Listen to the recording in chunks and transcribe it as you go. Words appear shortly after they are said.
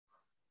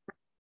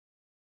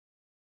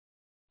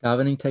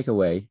Davening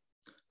takeaway,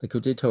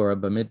 Likutei Torah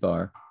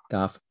Bamidbar,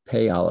 Daf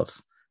Pei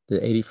Aleph, the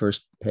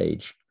 81st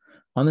page.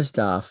 On this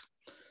Daf,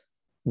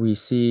 we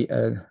see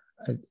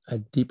a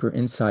deeper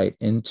insight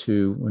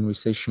into when we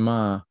say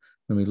Shema,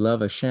 when we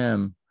love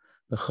Hashem,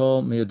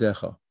 B'chol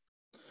miyodecha,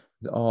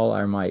 with all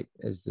our might,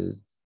 as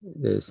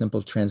the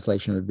simple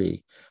translation would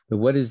be. But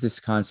what is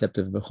this concept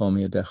of B'chol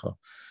miyodecha?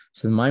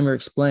 So the Mimer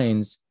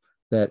explains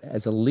that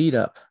as a lead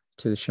up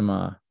to the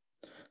Shema,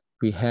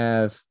 we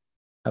have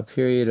a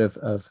period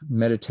of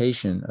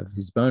meditation, of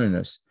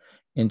hisbonenus,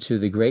 into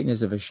the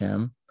greatness of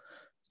Hashem.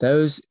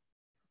 Those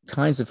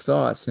kinds of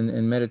thoughts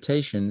and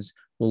meditations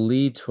will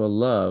lead to a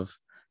love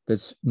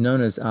that's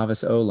known as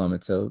avas olam.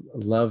 It's a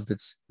love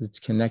that's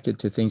connected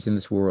to things in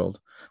this world.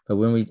 But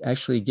when we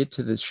actually get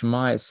to the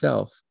Shema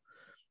itself,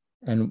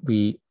 and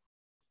we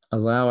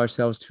allow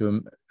ourselves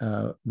to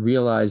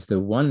realize the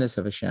oneness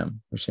of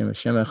Hashem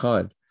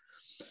Echad,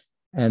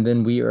 and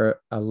then we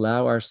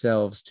allow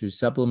ourselves to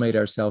sublimate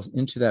ourselves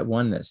into that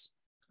oneness,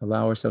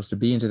 allow ourselves to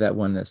be into that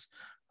oneness,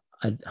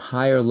 a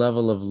higher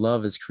level of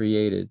love is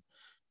created.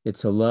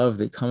 It's a love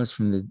that comes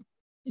from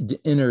the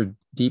inner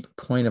deep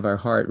point of our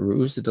heart,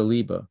 Ru'usa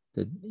Daliba,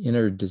 the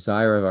inner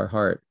desire of our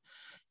heart.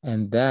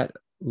 And that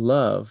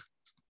love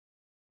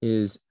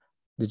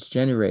that's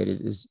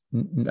generated is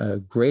a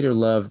greater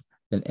love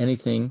than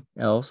anything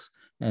else.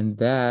 And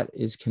that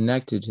is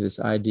connected to this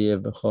idea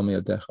of B'chol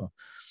miyodecha,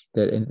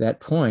 that at that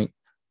point,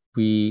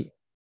 we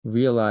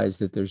realize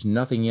that there's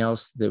nothing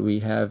else that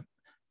we have,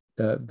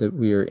 that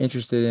we are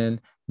interested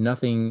in,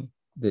 nothing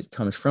that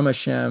comes from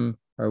Hashem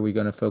are we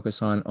going to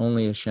focus on,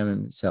 only Hashem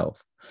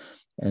himself.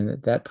 And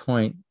at that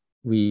point,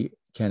 we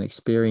can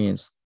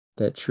experience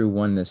that true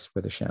oneness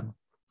with Hashem.